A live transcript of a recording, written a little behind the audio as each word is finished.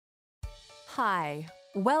Hi,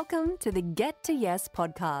 welcome to the Get to Yes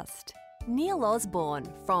podcast. Neil Osborne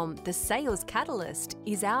from The Sales Catalyst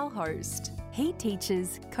is our host. He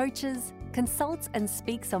teaches, coaches, consults and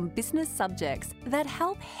speaks on business subjects that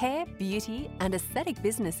help hair, beauty and aesthetic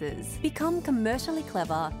businesses become commercially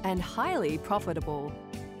clever and highly profitable.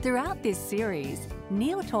 Throughout this series,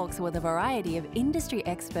 Neil talks with a variety of industry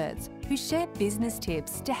experts who share business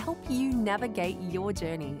tips to help you navigate your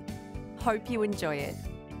journey. Hope you enjoy it.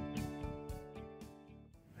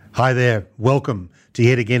 Hi there, welcome to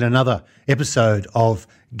yet again another episode of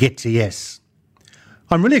Get to Yes.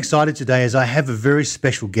 I'm really excited today as I have a very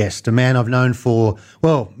special guest, a man I've known for,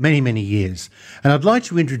 many years. And I'd like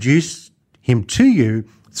to introduce him to you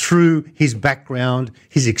through his background,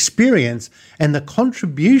 his experience, and the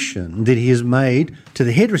contribution that he has made to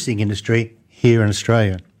the hairdressing industry here in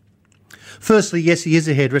Australia. Firstly, yes, he is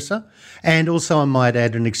a hairdresser, and also, I might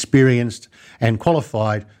add, an experienced and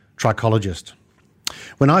qualified trichologist.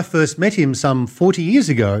 When I first met him some 40 years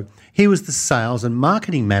ago, he was the sales and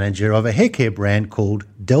marketing manager of a haircare brand called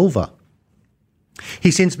Delva. He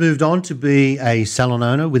since moved on to be a salon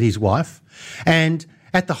owner with his wife, and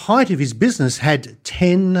at the height of his business had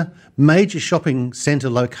 10 major shopping centre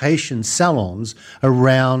location salons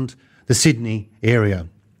around the Sydney area.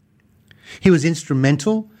 He was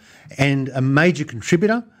instrumental and a major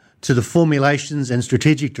contributor to the formulations and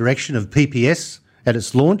strategic direction of PPS at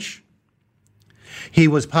its launch. He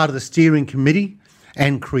was part of the steering committee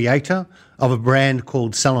and creator of a brand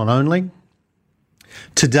called Salon Only.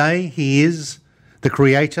 Today, he is the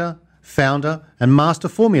creator, founder and master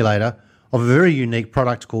formulator of a very unique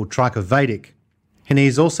product called Tricovedic, and he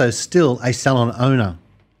is also still a salon owner.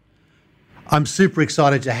 I'm super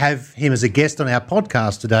excited to have him as a guest on our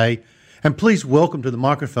podcast today, and please welcome to the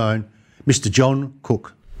microphone, Mr. John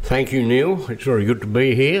Cook. Thank you, Neil. It's very good to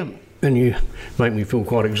be here, and you make me feel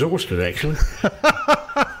quite exhausted, actually.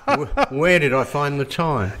 Where did I find the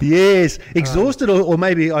time? Yes, exhausted or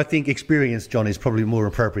maybe I think experienced, John, is probably more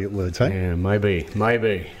appropriate words, hey? Yeah,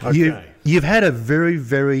 maybe. Okay. You've had a very,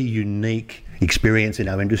 very unique experience in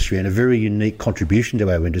our industry and a very unique contribution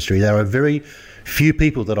to our industry. There are very few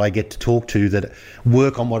people that I get to talk to that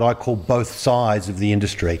work on what I call both sides of the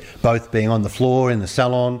industry, both being on the floor in the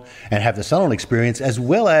salon and have the salon experience, as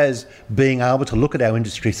well as being able to look at our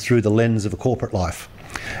industry through the lens of a corporate life.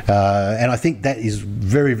 And I think that is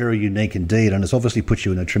very, very unique indeed, and it's obviously put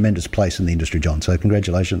you in a tremendous place in the industry, John, so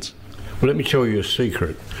congratulations. Well, let me tell you a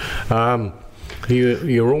secret.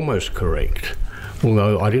 You're almost correct,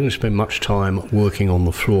 although I didn't spend much time working on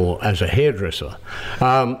the floor as a hairdresser.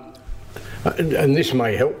 And this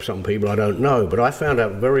may help some people, I don't know, but I found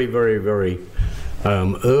out very, very, very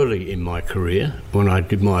early in my career, when I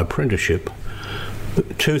did my apprenticeship,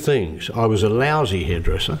 two things. I was a lousy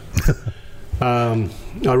hairdresser. I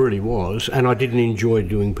really was, and I didn't enjoy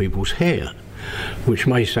doing people's hair, which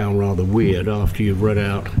may sound rather weird after you've read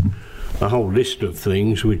out a whole list of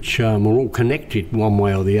things which are all connected one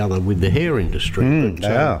way or the other with the hair industry.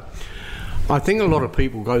 I think a lot of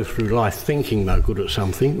people go through life thinking they're good at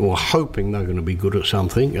something or hoping they're going to be good at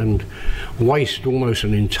something and waste almost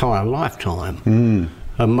an entire lifetime.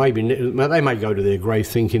 And maybe they may go to their grave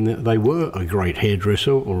thinking that they were a great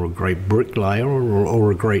hairdresser or a great bricklayer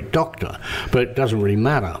or a great doctor, but it doesn't really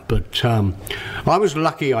matter. But I was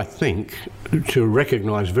lucky, I think, to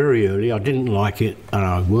recognise very early I didn't like it and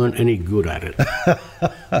I weren't any good at it.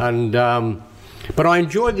 But I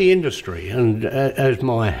enjoyed the industry, and as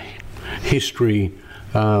my history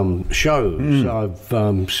shows,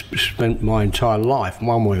 I've spent my entire life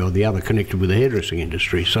one way or the other connected with the hairdressing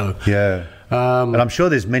industry. So yeah. And I'm sure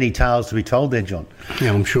there's many tales to be told there, John.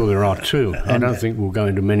 Yeah, I'm sure there are too. I don't think we'll go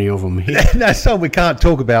into many of them here. No, some we can't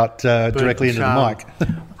talk about directly into the mic.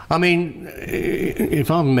 I mean,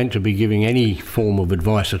 if I'm meant to be giving any form of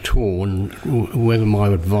advice at all, and whether my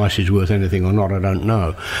advice is worth anything or not, I don't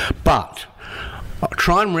know. But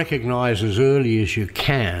try and recognise as early as you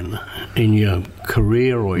can in your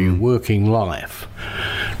career or your working life.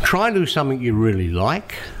 Try and do something you really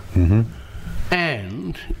like.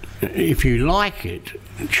 And if you like it,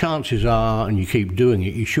 chances are, and you keep doing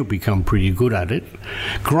it, you should become pretty good at it.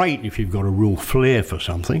 Great if you've got a real flair for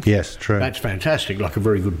something. Yes, true. That's fantastic, like a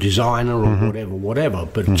very good designer or whatever.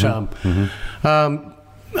 But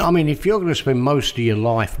I mean, if you're going to spend most of your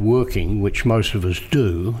life working, which most of us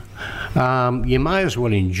do, you may as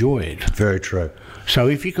well enjoy it. Very true. So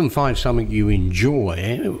if you can find something you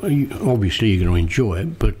enjoy, obviously you're going to enjoy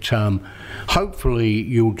it, but hopefully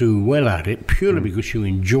you'll do well at it purely because you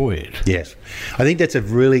enjoy it. Yes. I think that's a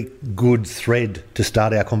really good thread to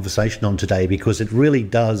start our conversation on today, because it really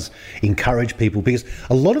does encourage people, because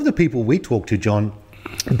a lot of the people we talk to, John,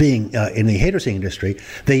 being in the hairdressing industry,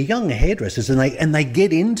 they're young hairdressers and they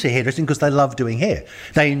get into hairdressing because they love doing hair.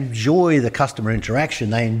 They enjoy the customer interaction,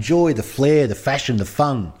 they enjoy the flair, the fashion, the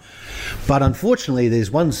fun. But unfortunately, there's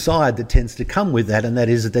one side that tends to come with that, and that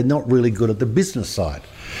is that they're not really good at the business side.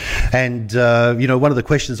 And, one of the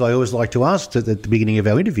questions I always like to ask at the beginning of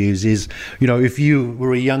our interviews is, if you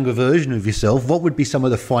were a younger version of yourself, what would be some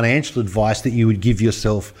of the financial advice that you would give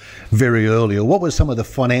yourself very early? Or what were some of the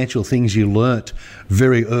financial things you learnt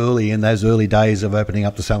very early in those early days of opening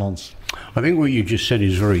up the salons? I think what you just said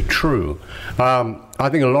is very true. I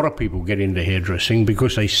think a lot of people get into hairdressing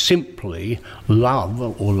because they simply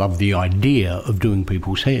love the idea of doing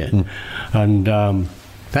people's hair. And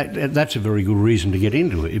that's a very good reason to get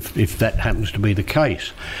into it, if that happens to be the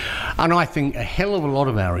case. And I think a hell of a lot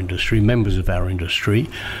of our industry, members of our industry,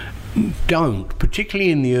 don't,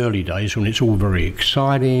 particularly in the early days when it's all very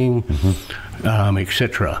exciting,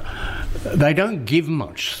 etc. They don't give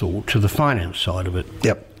much thought to the finance side of it.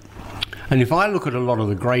 Yep. And if I look at a lot of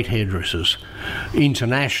the great hairdressers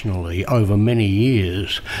internationally over many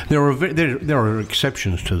years, there are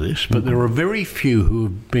exceptions to this, but there are very few who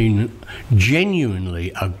have been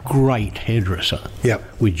genuinely a great hairdresser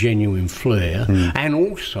with genuine flair and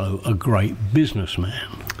also a great businessman.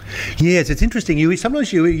 Yes, it's interesting.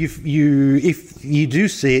 Sometimes if you do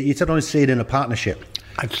see it, you sometimes see it in a partnership.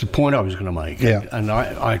 That's the point I was going to make. Yeah. And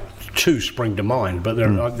I two spring to mind, but there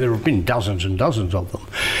have been dozens and dozens of them.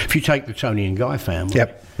 If you take the Tony and Guy family,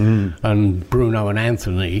 and Bruno and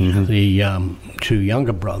Anthony, the two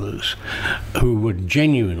younger brothers, who were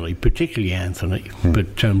genuinely, particularly Anthony,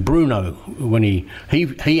 but Bruno, when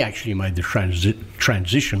he actually made the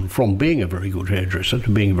transition from being a very good hairdresser to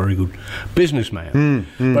being a very good businessman.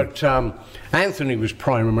 But Anthony was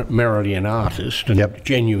primarily an artist, and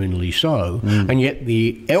genuinely so, and yet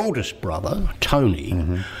the eldest brother,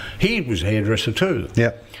 Tony, he was a hairdresser too.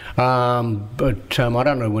 But I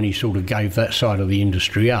don't know when he sort of gave that side of the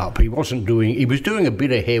industry up. He was doing a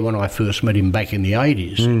bit of hair when I first met him back in the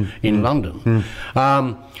 80s in London.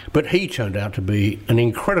 But he turned out to be an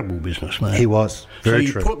incredible businessman. He was, very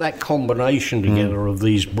true. So you put that combination together of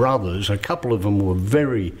these brothers. A couple of them were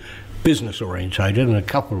very business orientated and a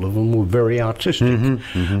couple of them were very artistic.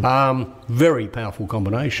 Very powerful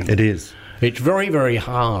combination. It is. It's very, very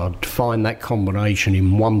hard to find that combination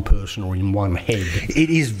in one person or in one head. It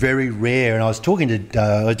is very rare. And I was talking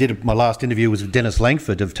to, my last interview was with Dennis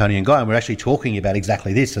Langford of Tony and Guy, and we're actually talking about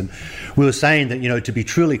exactly this. And we were saying that, to be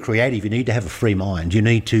truly creative, you need to have a free mind. You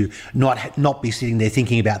need to not be sitting there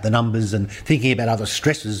thinking about the numbers and thinking about other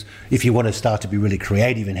stresses if you want to start to be really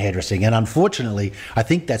creative in hairdressing. And unfortunately, I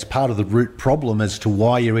think that's part of the root problem as to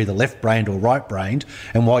why you're either left-brained or right-brained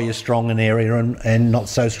and why you're strong in an area and not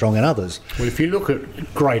so strong in others. Well, if you look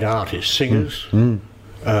at great artists, singers,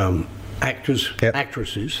 actors,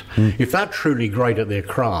 actresses, if they're truly great at their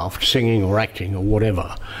craft, singing or acting or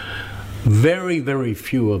whatever, very, very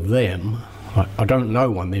few of them, I don't know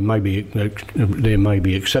one, there may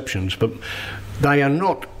be exceptions, but they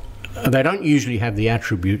don't usually have the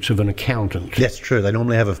attributes of an accountant. That's true. They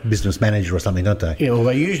normally have a business manager or something, don't they? Yeah, well,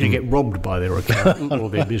 they usually get robbed by their accountant or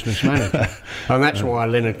their business manager. And that's why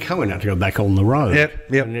Leonard Cohen had to go back on the road.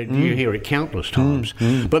 And you hear it countless times.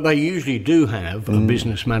 But they usually do have a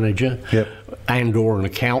business manager and or an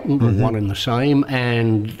accountant, or one in the same.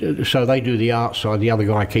 And so they do the art side. The other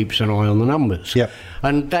guy keeps an eye on the numbers.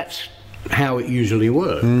 And that's how it usually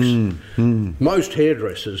works. Most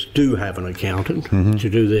hairdressers do have an accountant to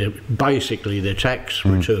do basically their tax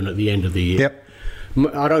return at the end of the year.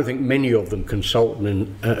 I don't think many of them consult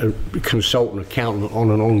an accountant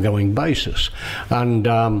on an ongoing basis. And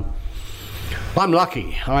I'm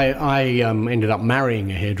lucky. I ended up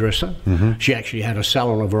marrying a hairdresser. She actually had a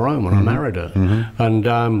salon of her own when I married her.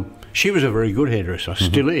 And she was a very good hairdresser,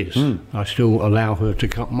 still is. I still allow her to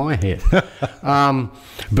cut my hair.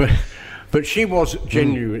 But she was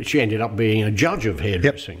genuine. She ended up being a judge of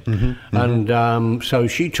hairdressing. And so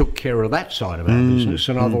she took care of that side of our business,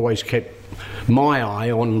 and I've always kept my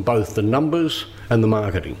eye on both the numbers and the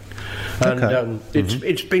marketing. And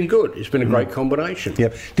it's been good. It's been a great combination.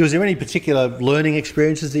 Was there any particular learning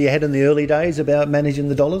experiences that you had in the early days about managing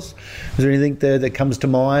the dollars? Was there anything there that comes to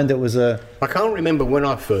mind that was a... I can't remember when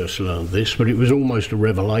I first learned this, but it was almost a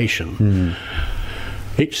revelation.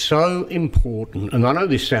 It's so important, and I know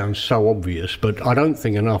this sounds so obvious, but I don't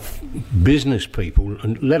think enough business people,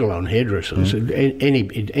 and let alone hairdressers,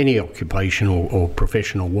 any occupation or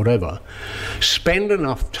profession or whatever, spend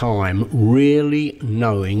enough time really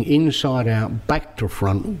knowing inside out, back to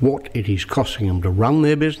front, what it is costing them to run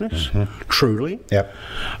their business, truly.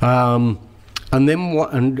 and then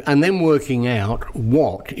what, and then working out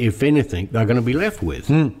what, if anything, they're going to be left with.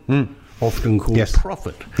 Often called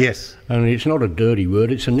profit. Yes. And it's not a dirty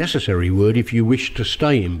word, it's a necessary word if you wish to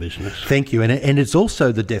stay in business. Thank you. And it's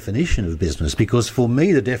also the definition of business, because for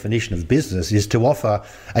me the definition of business is to offer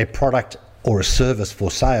a product or a service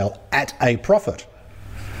for sale at a profit.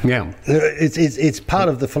 Yeah. It's part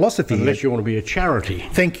of the philosophy. Unless you want to be a charity.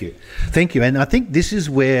 Thank you. And I think this is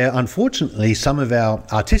where, unfortunately, some of our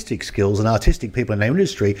artistic skills and artistic people in our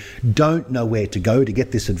industry don't know where to go to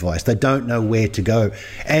get this advice. They don't know where to go.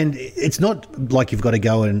 And it's not like you've got to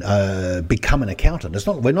go and become an accountant.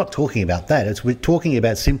 We're not talking about that. We're talking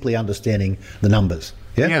about simply understanding the numbers.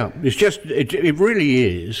 Yeah, it's just, it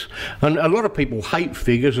really is. And a lot of people hate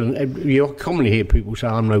figures, and you'll commonly hear people say,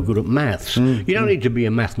 I'm no good at maths. You don't need to be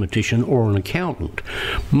a mathematician or an accountant.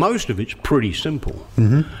 Most of it's pretty simple.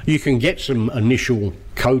 You can get some initial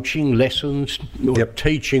coaching, lessons, or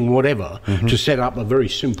teaching, whatever, to set up a very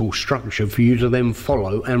simple structure for you to then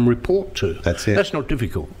follow and report to. That's it. That's not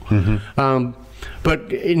difficult.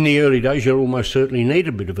 But in the early days, you'll almost certainly need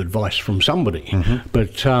a bit of advice from somebody.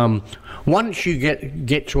 But once you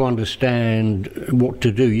get to understand what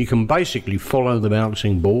to do, you can basically follow the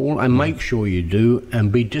bouncing ball and make sure you do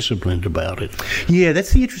and be disciplined about it. Yeah,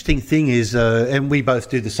 that's the interesting thing is, and we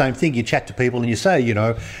both do the same thing, you chat to people and you say,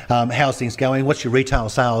 how's things going? What's your retail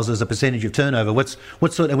sales as a percentage of turnover? What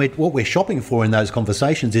we're shopping for in those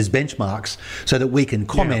conversations is benchmarks so that we can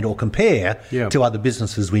comment or compare to other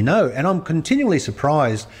businesses we know. And I'm continually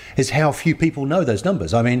surprised as how few people know those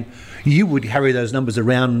numbers. I mean, you would carry those numbers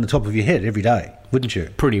around on the top of your head every day, wouldn't you?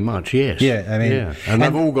 Pretty much, yes. Yeah, I mean, and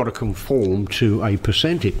they've all got to conform to a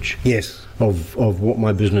percentage. Yes. Of what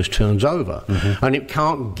my business turns over, and it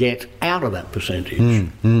can't get out of that percentage.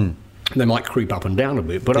 They might creep up and down a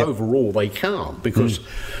bit, but overall they can't, because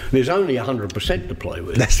there's only 100% to play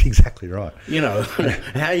with. That's exactly right.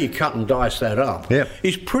 How you cut and dice that up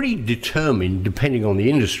is pretty determined depending on the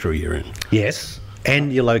industry you're in. Yes,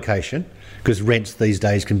 and your location, because rents these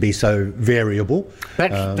days can be so variable.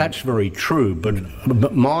 That's very true,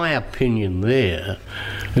 but my opinion there,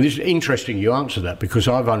 and this is interesting you answer that, because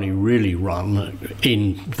I've only really run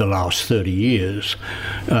in the last 30 years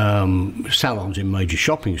salons in major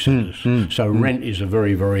shopping centres, so rent is a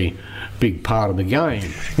very, very big part of the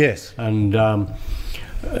game. Yes. And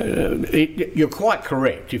you're quite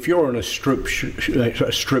correct. If you're in a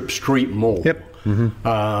strip street mall,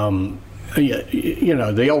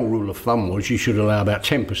 the old rule of thumb was you should allow about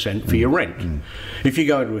 10% for your rent. If you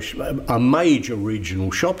go to a major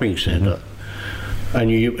regional shopping centre and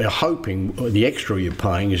you're hoping the extra you're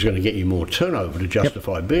paying is going to get you more turnover to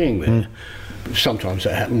justify being there, sometimes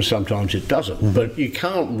that happens, sometimes it doesn't. But you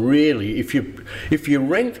can't really, if your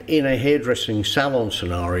rent in a hairdressing salon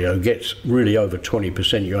scenario gets really over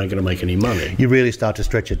 20%, you ain't going to make any money. You really start to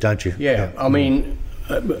stretch it, don't you? Yeah. I mean,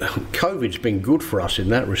 COVID's been good for us in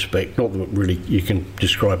that respect. Not that really you can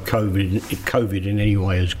describe COVID in any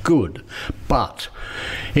way as good, but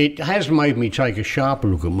it has made me take a sharper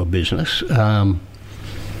look at my business,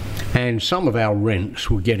 and some of our rents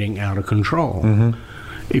were getting out of control.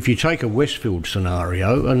 If you take a Westfield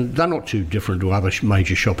scenario, and they're not too different to other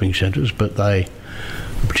major shopping centres, but they,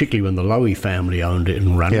 particularly when the Lowy family owned it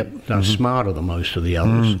and ran it, they're smarter than most of the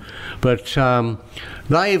others. But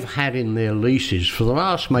they've had in their leases for the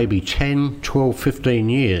last maybe 10, 12, 15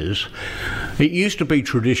 years, it used to be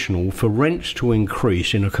traditional for rents to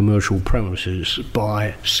increase in a commercial premises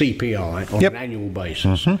by CPI on an annual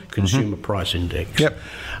basis, Consumer Price Index.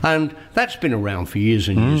 And that's been around for years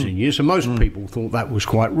and years and years, and most people thought that was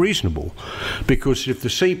quite reasonable, because if the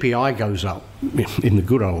CPI goes up in the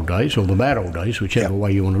good old days, or the bad old days, whichever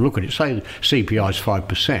way you want to look at it, say the CPI is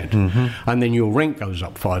 5%, and then your rent goes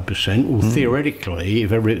up 5%, well, theoretically,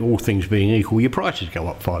 if all things being equal, your prices go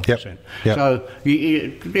up 5%. So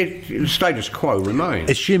status quo remains.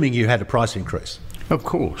 Assuming you had a price increase. Of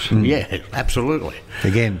course, yeah, absolutely.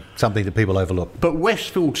 Again, something that people overlook. But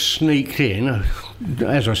Westfield sneaked in,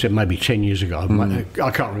 as I said, maybe 10 years ago,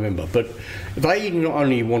 I can't remember, but they not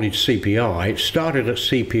only wanted CPI, it started at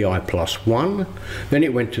CPI plus 1, then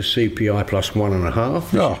it went to CPI plus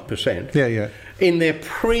 1.5%. In their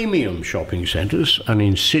premium shopping centres, and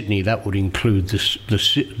in Sydney that would include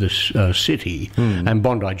the city and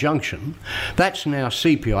Bondi Junction, that's now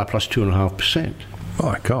CPI plus 2.5%.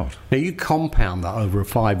 Oh, God. Now, you compound that over a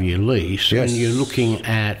 5-year lease, and you're looking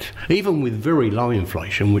at, even with very low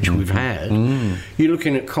inflation, which we've had, you're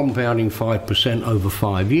looking at compounding 5% over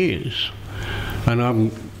 5 years. And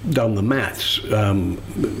done the maths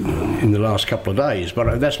in the last couple of days,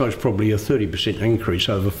 but that's most probably a 30% increase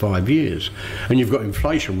over 5 years, and you've got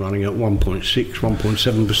inflation running at 1.6,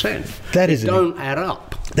 1.7%. That is don't add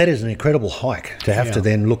up. That is an incredible hike to have to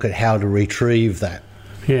then look at how to retrieve that.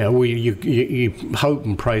 Yeah, well, you hope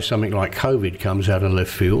and pray something like COVID comes out of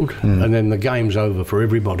left field, and then the game's over for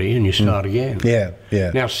everybody, and you start again. Yeah,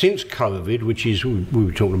 yeah. Now, since COVID, which is, we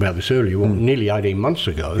were talking about this earlier, nearly 18 months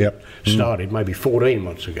ago, started, maybe 14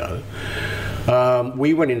 months ago,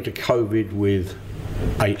 we went into COVID with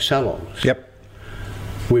 8 salons. Yep.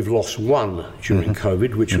 We've lost one during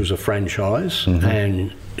COVID, which was a franchise,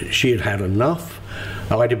 and she had had enough.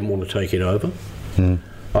 I didn't want to take it over.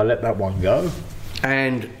 I let that one go.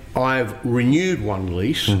 And I've renewed one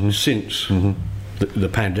lease since the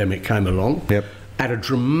pandemic came along at a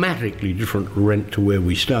dramatically different rent to where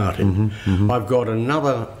we started. I've got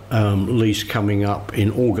another lease coming up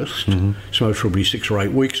in August, so most probably 6 or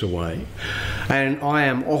 8 weeks away, and I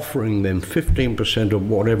am offering them 15% of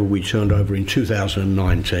whatever we turned over in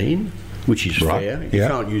 2019, which is fair. You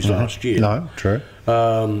can't use last year. No, true.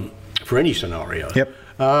 For any scenario.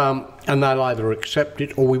 And they'll either accept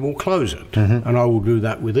it or we will close it. And I will do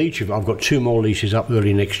that with each of them. I've got 2 more leases up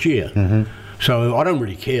early next year. So I don't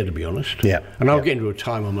really care, to be honest. And I'll get into a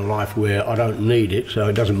time in my life where I don't need it, so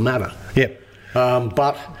it doesn't matter.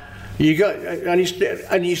 But you go,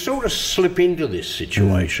 and you sort of slip into this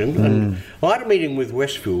situation. And I had a meeting with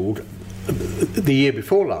Westfield the year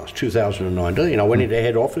before last, 2019. I went into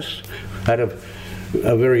head office, had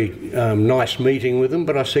a very nice meeting with them,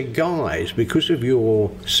 but I said, guys, because of your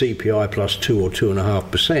CPI plus 2 or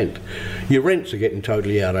 2.5%, your rents are getting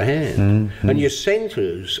totally out of hand, and your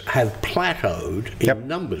centres have plateaued in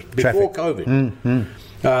numbers before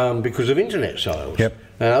COVID because of internet sales.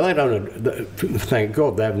 Now, they don't, thank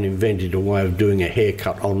God they haven't invented a way of doing a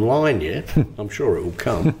haircut online yet. I'm sure it will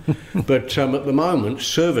come. But at the moment,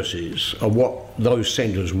 services are what those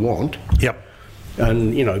centres want.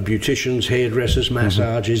 And, you know, beauticians, hairdressers,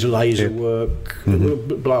 massages, laser work,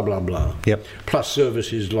 blah, blah, blah. Plus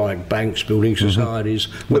services like banks, building societies,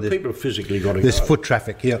 where people have physically got to go. There's foot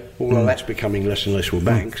traffic, Well, that's becoming less and less with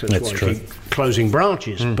banks. That's why I keep closing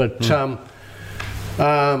branches. But so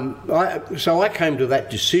I came to that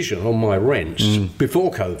decision on my rents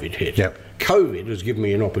before COVID hit. COVID has given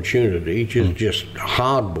me an opportunity to just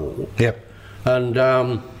hardball. And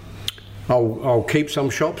I'll keep some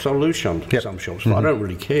shops, I'll lose some shops, but I don't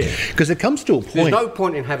really care. Because it comes to a point... There's no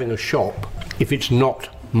point in having a shop if it's not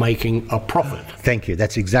making a profit. Thank you.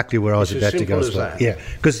 That's exactly where I was about to go as well.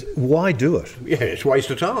 Because why do it? It's a waste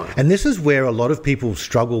of time. And this is where a lot of people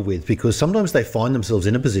struggle with, because sometimes they find themselves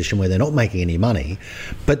in a position where they're not making any money,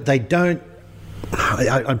 but they don't...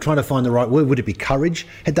 I'm trying to find the right word. Would it be courage?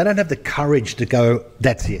 They don't have the courage to go,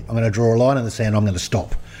 that's it, I'm going to draw a line in the sand, I'm going to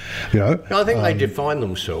stop. You know, I think they define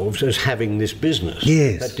themselves as having this business.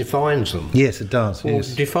 That defines them. Yes, it does. Well,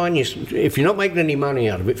 define if you're not making any money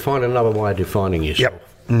out of it, find another way of defining yourself.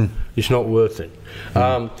 It's not worth it.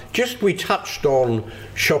 Just we touched on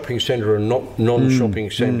shopping centre and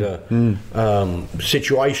non-shopping centre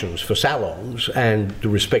situations for salons and the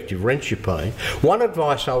respective rents you pay. One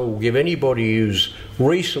advice I will give anybody who's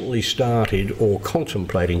recently started or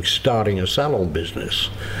contemplating starting a salon business: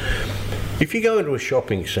 if you go into a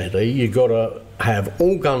shopping centre, you've got to have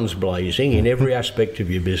all guns blazing in every aspect of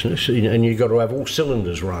your business, and you've got to have all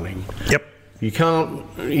cylinders running. You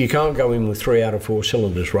can't go in with 3 out of 4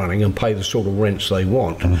 cylinders running and pay the sort of rents they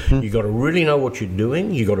want. You've got to really know what you're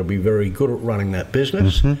doing. You've got to be very good at running that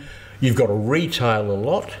business. You've got to retail a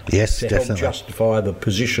lot to help justify the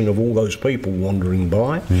position of all those people wandering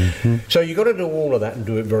by. So you've got to do all of that and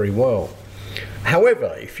do it very well.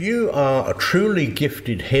 However, if you are a truly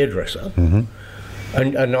gifted hairdresser,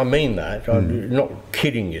 and I mean that, I'm not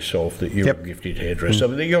kidding yourself that you're a gifted hairdresser,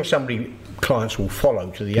 but you're somebody clients will follow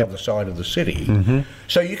to the other side of the city,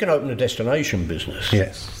 so you can open a destination business.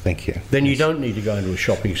 Thank you. Then you don't need to go into a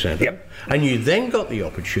shopping centre. And you then got the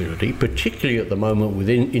opportunity, particularly at the moment with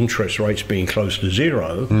interest rates being close to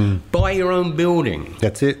zero, buy your own building.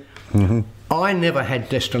 That's it. I never had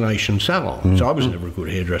destination salons. I was never a good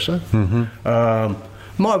hairdresser.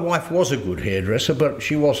 My wife was a good hairdresser, but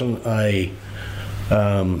she wasn't a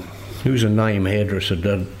who's a name hairdresser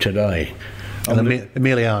today?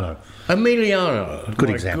 Emiliano. Good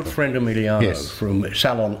example. Good friend Emiliano from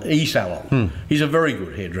E-Salon. He's a very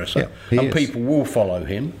good hairdresser, and people will follow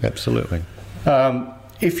him. Absolutely.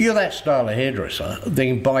 If you're that style of hairdresser,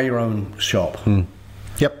 then buy your own shop.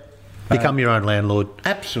 Become your own landlord.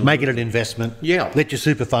 Absolutely. Make it an investment. Let your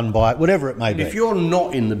super fund buy it, whatever it may be. If you're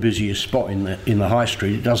not in the busiest spot in the high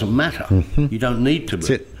street, it doesn't matter. You don't need to be.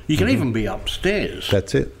 That's it. You can even be upstairs.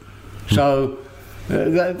 That's it. So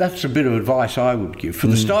that's a bit of advice I would give. For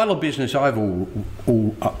the style of business I've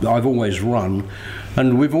always run,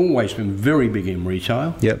 and we've always been very big in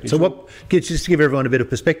retail. Yep. So just to give everyone a bit of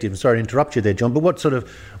perspective, sorry to interrupt you there, John, but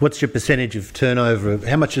what's your percentage of turnover,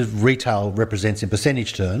 how much of retail represents in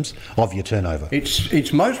percentage terms of your turnover?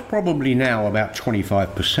 It's most probably now about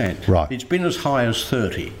 25%. Right. It's been as high as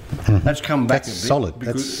 30. That's come back That's a bit. solid.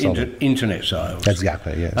 Because That's solid. Internet sales.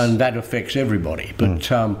 Exactly, yes. And that affects everybody. But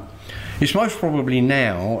it's most probably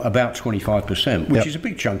now about 25%, which is a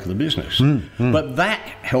big chunk of the business. But that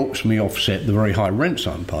helps me offset the very high rents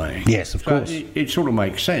I'm paying. Yes, of course. It sort of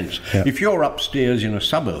makes sense. Yep. If you're upstairs in a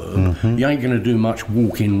suburb, you ain't going to do much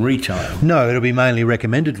walk-in retail. No, it'll be mainly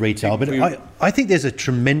recommended retail. But I think there's a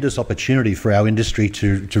tremendous opportunity for our industry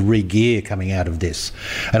to re-gear coming out of this.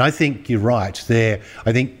 And I think you're right. I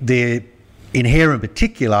think in hair in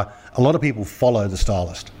particular, a lot of people follow the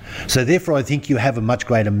stylist. So therefore, I think you have a much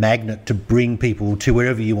greater magnet to bring people to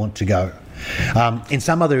wherever you want to go. In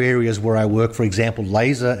some other areas where I work, for example,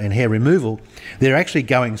 laser and hair removal, they're actually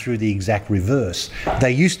going through the exact reverse.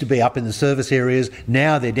 They used to be up in the service areas,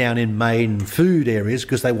 now they're down in main food areas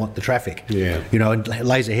because they want the traffic. Yeah. You know, and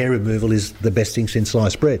laser hair removal is the best thing since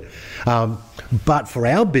sliced bread. But for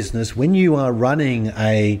our business, when you are running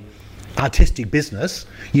a artistic business,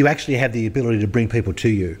 you actually have the ability to bring people to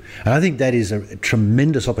you. And I think that is a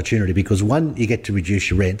tremendous opportunity because one, you get to reduce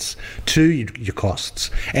your rents, two, your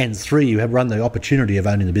costs, and three, you have run the opportunity of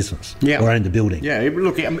owning the business or owning the building. Yeah,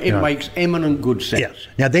 look, it makes eminent good sense. Yeah.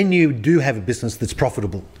 Now then you do have a business that's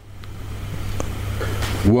profitable.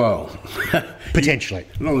 Well, potentially.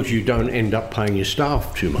 As long as you don't end up paying your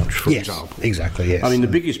staff too much, for example. Exactly, yes. I mean, the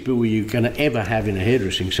biggest bill you're going to ever have in a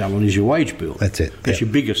hairdressing salon is your wage bill. That's it. That's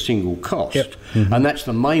your biggest single cost. And that's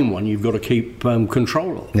the main one you've got to keep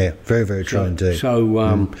control of. Yeah, very, very true indeed.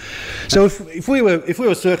 So, so if we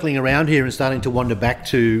were circling around here and starting to wander back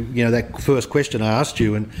to, that first question I asked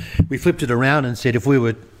you, and we flipped it around and said if we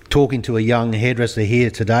were talking to a young hairdresser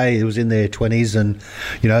here today who was in their 20s and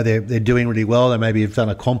they're doing really well, they maybe have done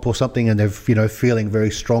a comp or something and they're feeling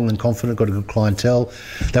very strong and confident, got a good clientele,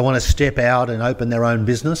 they want to step out and open their own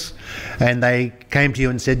business, and they came to you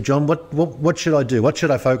and said, John, what should I do, what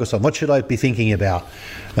should I focus on, what should I be thinking about,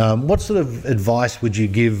 what sort of advice would you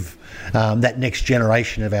give that next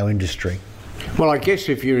generation of our industry? Well, I guess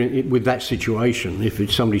if you're with that situation, if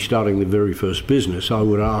it's somebody starting the very first business, I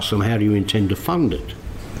would ask them, how do you intend to fund it?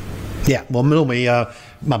 Yeah, well, normally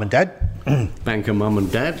mum and dad. Banker mum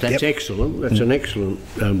and dad, that's excellent. That's an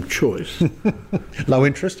excellent choice. Low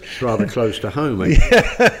interest. It's rather close to home, eh?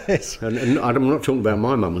 Yes. And I'm not talking about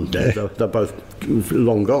my mum and dad, they're both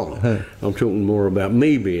long gone. I'm talking more about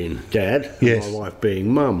me being dad and my wife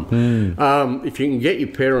being mum. If you can get your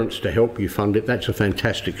parents to help you fund it, that's a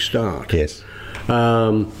fantastic start. Yes.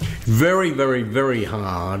 Very, very, very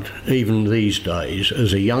hard, even these days,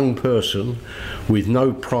 as a young person with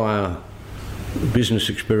no prior business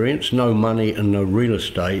experience, no money and no real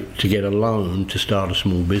estate, to get a loan to start a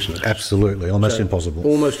small business. Absolutely, almost impossible.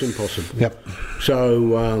 Almost impossible. Yep.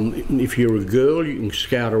 So if you're a girl, you can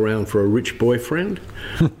scout around for a rich boyfriend.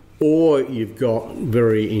 Or you've got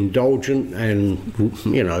very indulgent and,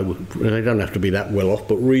 they don't have to be that well off,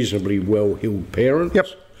 but reasonably well-heeled parents. Yep.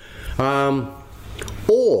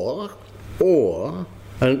 Or,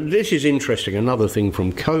 and this is interesting, another thing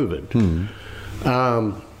from COVID,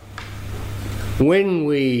 when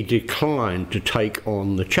we declined to take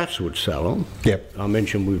on the Chatswood salon, I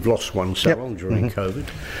mentioned we've lost one salon during COVID,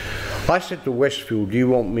 I said to Westfield, do you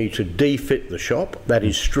want me to defit the shop, that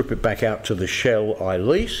is strip it back out to the shell I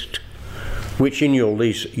leased, which in your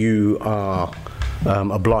lease you are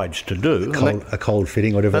obliged to do. A cold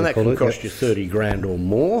fitting, whatever they call it. And that can cost you 30 grand or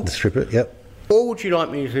more. To strip it, Or would you like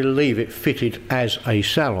me to leave it fitted as a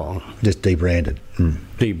salon? Just debranded.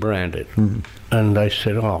 Debranded. And they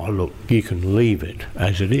said, oh, look, you can leave it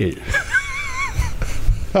as it is.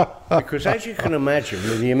 Because as you can imagine,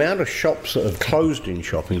 with the amount of shops that have closed in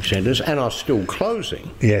shopping centres and are still closing.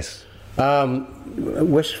 Yes.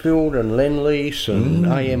 Westfield and Lendlease and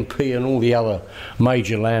AMP and all the other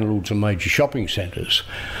major landlords and major shopping centres,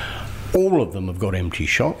 all of them have got empty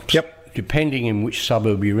shops. Depending in which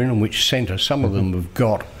suburb you're in and which centre, some of them have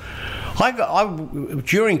got.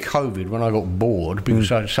 During COVID, when I got bored,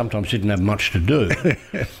 because I sometimes didn't have much to do,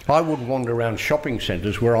 I would wander around shopping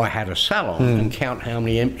centres where I had a salon and count how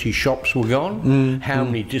many empty shops were gone, how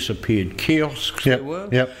many disappeared kiosks there were.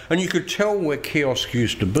 And you could tell where kiosks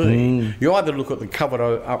used to be. You either look at the covered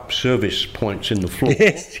up service points in the floor.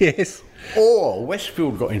 Yes. Or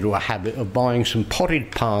Westfield got into a habit of buying some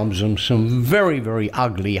potted palms and some very, very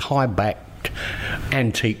ugly high-back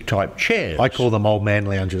antique type chairs. I call them old man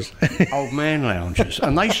lounges. Old man lounges,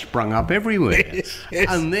 and they sprung up everywhere. Yes.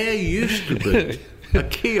 And there used to be a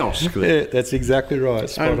kiosk there. Yeah, that's exactly right.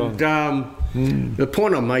 Spot on. The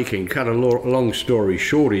point I'm making, cut a long story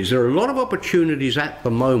short, is there are a lot of opportunities at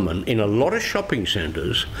the moment in a lot of shopping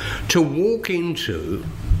centres to walk into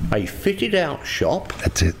a fitted out shop.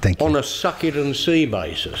 That's it, thank you. On a suck it and see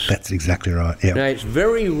basis. That's exactly right, yeah. Now, it's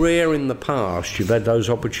very rare in the past you've had those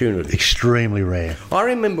opportunities. Extremely rare. I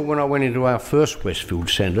remember when I went into our first Westfield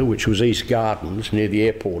Centre, which was East Gardens, near the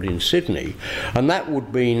airport in Sydney, and that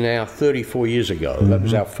would be now 34 years ago. That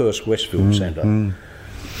was our first Westfield Centre.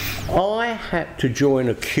 I had to join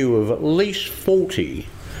a queue of at least 40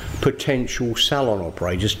 potential salon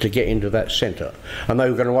operators to get into that centre, and they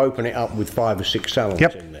were going to open it up with 5 or 6 salons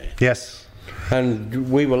in there. Yes. And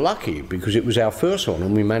we were lucky because it was our first one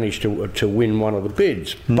and we managed to win one of the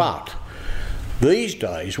bids. But these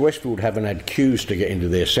days Westfield haven't had queues to get into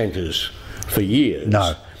their centres for years.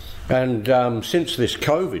 No. And since this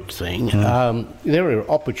COVID thing, there are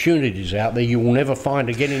opportunities out there you will never find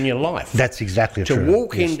again in your life. That's exactly true. To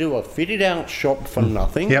walk into a fitted out shop for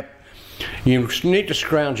nothing. Yep. You need to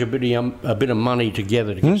scrounge a bit of money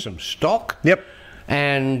together to get some stock. Yep.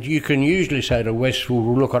 And you can usually say to Westfield,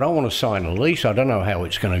 well, look, I don't want to sign a lease. I don't know how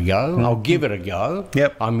it's going to go. I'll give it a go.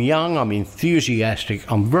 Yep. I'm young. I'm enthusiastic.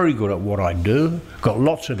 I'm very good at what I do. Got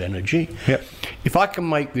lots of energy. Yep. If I can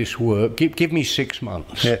make this work, give me 6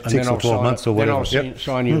 months. Yeah, and 6 or 12 months or whatever. Then I'll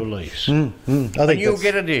sign you a lease. I think and you'll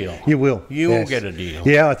get a deal. You will. You'll get a deal.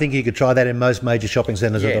 Yeah, I think you could try that in most major shopping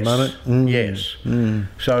centres at the moment. Yes.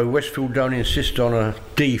 So Westfield don't insist on a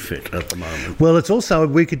defit at the moment. Well, it's also,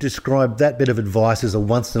 we could describe that bit of advice as a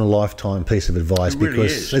once-in-a-lifetime piece of advice, It really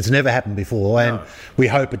because is. it's never happened before, and we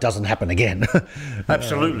hope it doesn't happen again.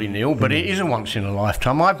 Absolutely, Neil, but it isn't once in a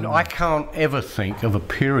lifetime. I can't ever think of a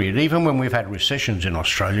period, even when we've had recessions in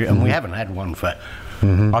Australia, and we haven't had one for,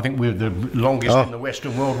 I think we're the longest in the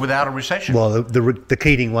Western world without a recession. Well, the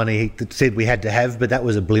Keating one he said we had to have, but that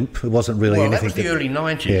was a blimp. It wasn't really anything. That was the early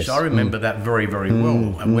 90s. Yes. I remember that very, very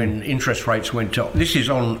well, when interest rates went up. This is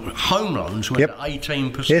on home loans, went to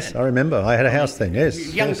 18%. Yes, I remember. I had a house then,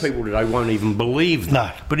 yes. Young people today won't even believe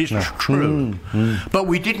that, but it's true. But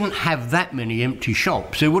we didn't have that many empty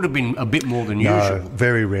shops. There would have been a bit more than usual.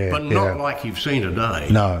 Very rare. But not like you've seen today.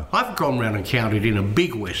 No. I've gone round and counted in a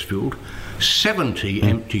big Westfield 70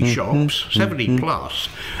 empty shops, 70 plus,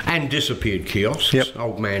 and disappeared kiosks,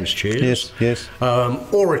 old man's chairs. Yes.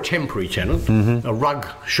 Or a temporary tenant, a rug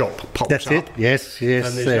shop pops That's up. it. Yes. And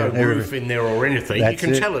there's no roof in there or anything. That's you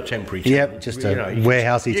can it. tell a temporary tenant. Yep, just a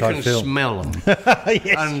warehousey type feel. You can smell them.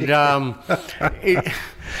 Yes, And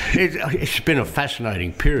it's been a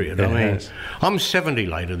fascinating period. It I mean, has. I'm 70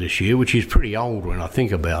 later this year, which is pretty old when I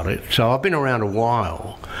think about it. So I've been around a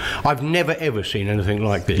while. I've never ever seen anything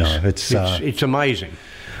like this. No, it's amazing.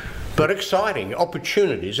 But exciting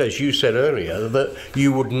opportunities, as you said earlier, that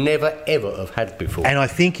you would never ever have had before. And I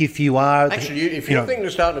think if you are Actually, if you're thinking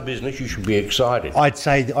of starting a business, you should be excited. I'd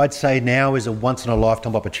say now is a once in a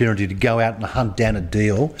lifetime opportunity to go out and hunt down a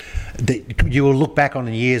deal that you will look back on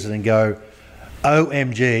in years and then go,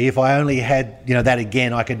 OMG, if I only had that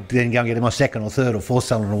again, I could then go and get my second or third or fourth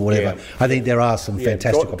salon or whatever. Yeah. I think there are some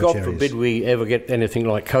fantastic opportunities. God forbid we ever get anything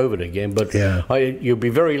like COVID again, but you'll be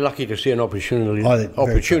very lucky to see an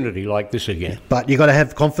opportunity like this again. But you've got to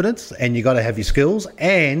have confidence, and you've got to have your skills,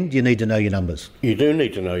 and you need to know your numbers. You do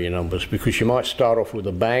need to know your numbers, because you might start off with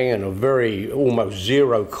a bang and a very almost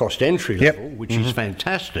zero cost entry level, which is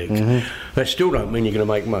fantastic. That still don't mean you're going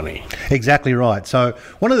to make money. Exactly right. So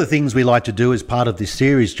one of the things we like to do is part of this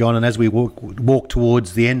series, John, and as we walk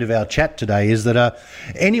towards the end of our chat today, is that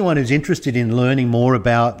anyone who's interested in learning more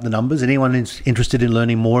about the numbers, anyone who's interested in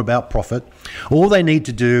learning more about profit, all they need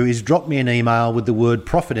to do is drop me an email with the word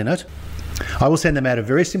profit in it. I will send them out a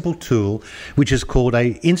very simple tool, which is called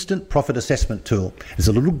a instant profit assessment tool. It's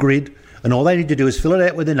a little grid, and all they need to do is fill it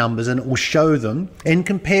out with their numbers, and it will show them and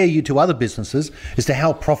compare you to other businesses as to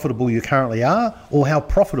how profitable you currently are or how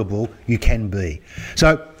profitable you can be.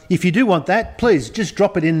 So if you do want that, please just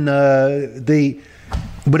drop it in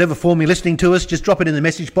whatever form you're listening to us, just drop it in the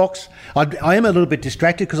message box. I am a little bit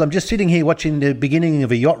distracted because I'm just sitting here watching the beginning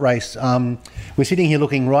of a yacht race. We're sitting here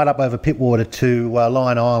looking right up over Pittwater to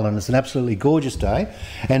Lion Island. It's an absolutely gorgeous day,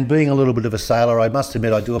 and being a little bit of a sailor, I must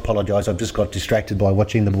admit I do apologise. I've just got distracted by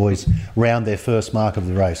watching the boys round their first mark of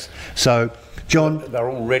the race. So John. They're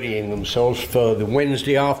all readying themselves for the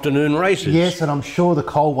Wednesday afternoon races. Yes, and I'm sure the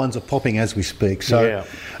cold ones are popping as we speak. So,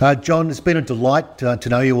 John, it's been a delight to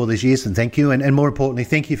know you all these years, and thank you. And more importantly,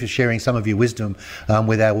 thank you for sharing some of your wisdom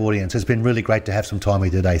with our audience. It's been really great to have some time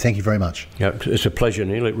with you today. Thank you very much. Yeah, it's a pleasure,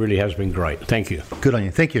 Neil. It really has been great. Thank you. Good on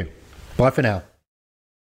you. Thank you. Bye for now.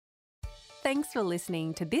 Thanks for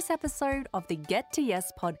listening to this episode of the Get to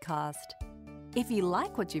Yes podcast. If you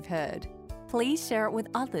like what you've heard, please share it with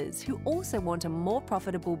others who also want a more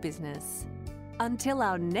profitable business. Until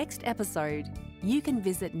our next episode, you can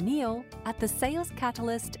visit Neil at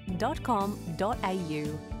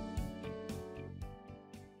thesalescatalyst.com.au.